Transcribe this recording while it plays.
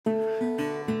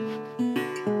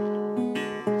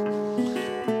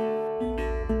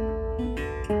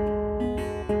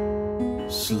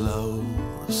slow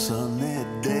sunny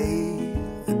day,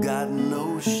 got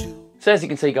no shoes. So as you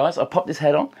can see guys, I popped this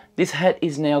hat on. This hat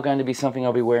is now going to be something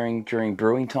I'll be wearing during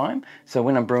brewing time. So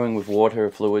when I'm brewing with water,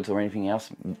 fluids or anything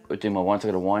else, do my wines.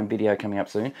 I've got a wine video coming up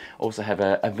soon. Also have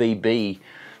a VB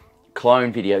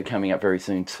clone video coming up very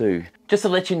soon too. Just to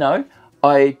let you know,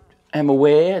 I am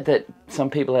aware that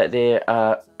some people out there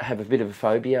have a bit of a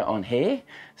phobia on hair.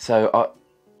 So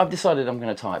I've decided I'm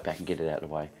going to tie it back and get it out of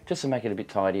the way, just to make it a bit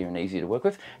tidier and easier to work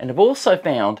with. And I've also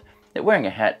found that wearing a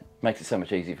hat makes it so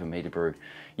much easier for me to brew.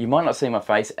 You might not see my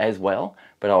face as well,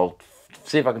 but I'll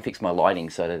see if I can fix my lighting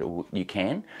so that you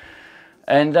can.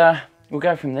 And we'll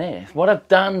go from there. What I've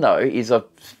done though is I've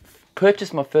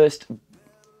purchased my first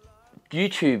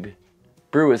YouTube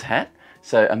brewer's hat.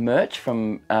 So a merch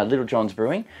from Little John's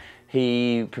Brewing.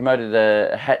 He promoted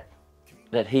a hat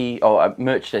that a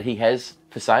merch that he has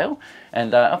for sale.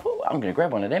 And I thought, I'm going to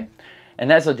grab one of them.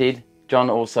 And as I did, John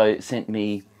also sent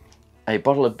me a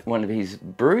bottle of one of his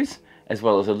brews, as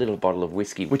well as a little bottle of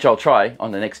whiskey, which I'll try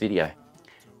on the next video.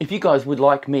 If you guys would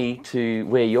like me to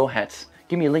wear your hats,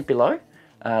 give me a link below.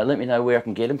 Let me know where I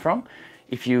can get them from.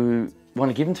 If you want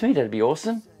to give them to me, that'd be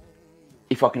awesome.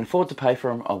 If I can afford to pay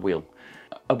for them, I will.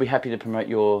 I'll be happy to promote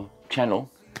your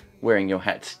channel wearing your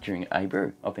hats during a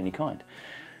brew of any kind.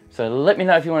 So let me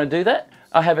know if you want to do that.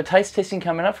 I have a taste testing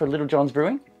coming up for Little John's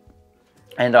Brewing.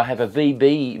 And I have a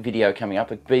VB video coming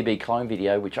up, a VB clone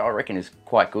video, which I reckon is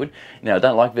quite good. Now, I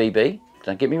don't like VB.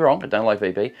 Don't get me wrong, I don't like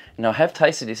VB. And I have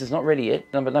tasted this. It's not ready yet,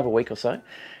 another week or so.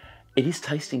 It is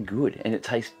tasting good, and it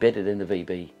tastes better than the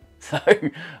VB. So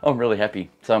I'm really happy.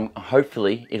 So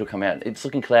hopefully it'll come out. It's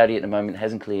looking cloudy at the moment. It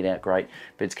hasn't cleared out great,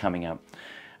 but it's coming up.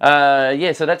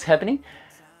 Yeah, so that's happening.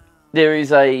 There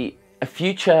is a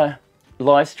future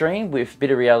live stream with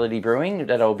Bitter Reality Brewing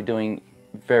that I'll be doing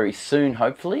very soon,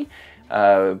 hopefully.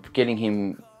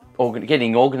 Getting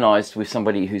organised with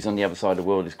somebody who's on the other side of the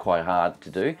world is quite hard to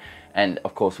do, and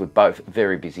of course we're both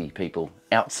very busy people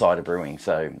outside of brewing,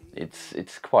 so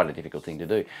it's quite a difficult thing to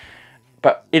do,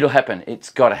 but it'll happen. It's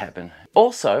got to happen.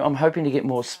 Also, I'm hoping to get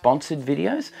more sponsored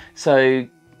videos. So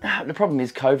the problem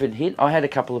is COVID hit. I had a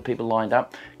couple of people lined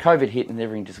up. COVID hit and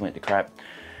everything just went to crap.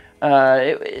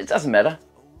 It doesn't matter.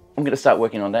 I'm going to start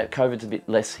working on that. COVID's a bit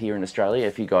less here in Australia.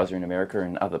 If you guys are in America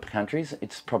and other countries,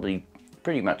 it's probably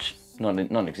pretty much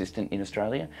non-existent in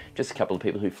Australia. Just a couple of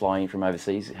people who fly in from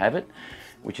overseas have it,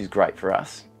 which is great for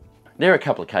us. There are a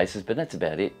couple of cases, but that's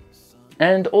about it.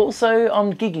 And also,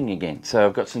 I'm gigging again. So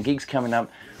I've got some gigs coming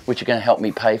up, which are going to help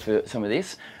me pay for some of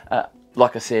this.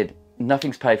 Like I said,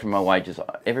 nothing's paid from my wages.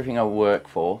 Everything I work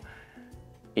for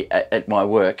at my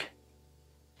work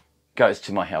goes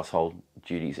to my household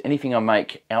duties. Anything I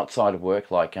make outside of work,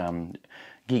 like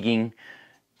gigging,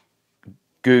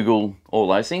 Google, all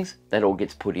those things, that all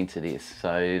gets put into this.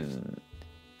 So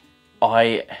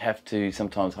I have to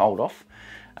sometimes hold off.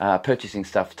 Purchasing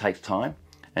stuff takes time,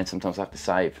 and sometimes I have to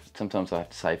save. Sometimes I have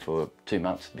to save for 2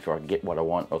 months before I can get what I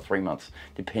want, or 3 months,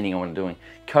 depending on what I'm doing.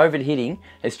 COVID hitting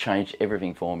has changed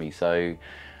everything for me. So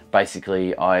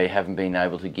basically I haven't been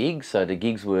able to gig. So the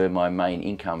gigs were my main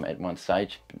income at one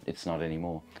stage. It's not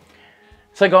anymore.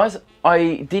 So guys,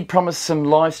 I did promise some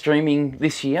live streaming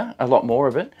this year, a lot more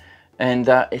of it, and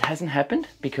it hasn't happened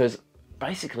because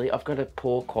basically I've got a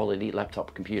poor quality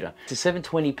laptop computer. It's a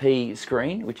 720p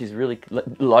screen, which is really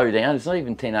low down. It's not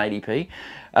even 1080p.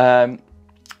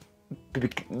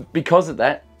 Because of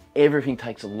that, everything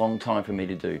takes a long time for me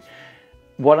to do.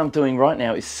 What I'm doing right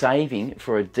now is saving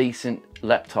for a decent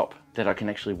laptop that I can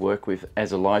actually work with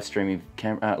as a live streaming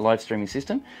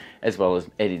system, as well as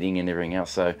editing and everything else.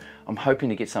 So I'm hoping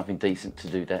to get something decent to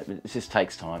do that. It just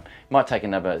takes time. It might take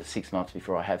another 6 months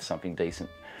before I have something decent.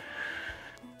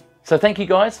 So thank you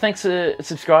guys. Thanks for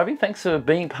subscribing. Thanks for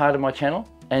being part of my channel.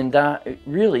 And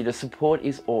really, the support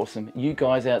is awesome. You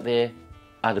guys out there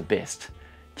are the best.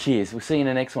 Cheers. We'll see you in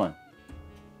the next one.